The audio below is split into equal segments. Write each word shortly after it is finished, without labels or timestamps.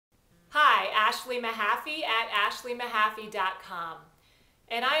Ashley Mahaffey at ashleymahaffey.com.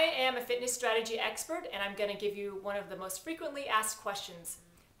 And I am a fitness strategy expert, and I'm going to give you one of the most frequently asked questions.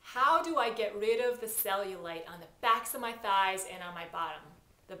 How do I get rid of the cellulite on the backs of my thighs and on my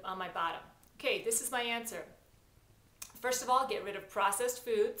bottom? Okay, this is my answer. First of all, get rid of processed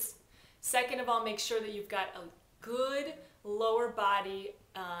foods. Second of all, make sure that you've got a good lower body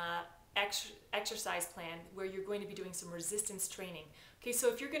exercise plan where you're going to be doing some resistance training. Okay,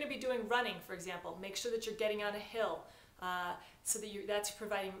 so if you're going to be doing running, for example, make sure that you're getting on a hill so that that's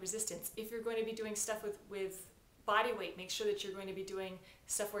providing resistance. If you're going to be doing stuff with body weight, make sure that you're going to be doing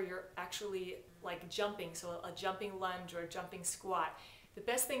stuff where you're actually like jumping, so a jumping lunge or a jumping squat. The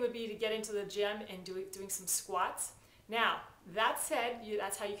best thing would be to get into the gym and doing some squats. Now, that said,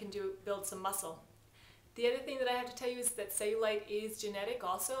 that's how you can build some muscle. The other thing that I have to tell you is that cellulite is genetic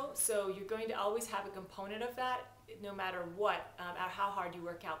also, so you're going to always have a component of that no matter what, how hard you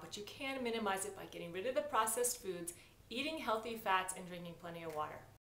work out. But you can minimize it by getting rid of the processed foods, eating healthy fats, and drinking plenty of water.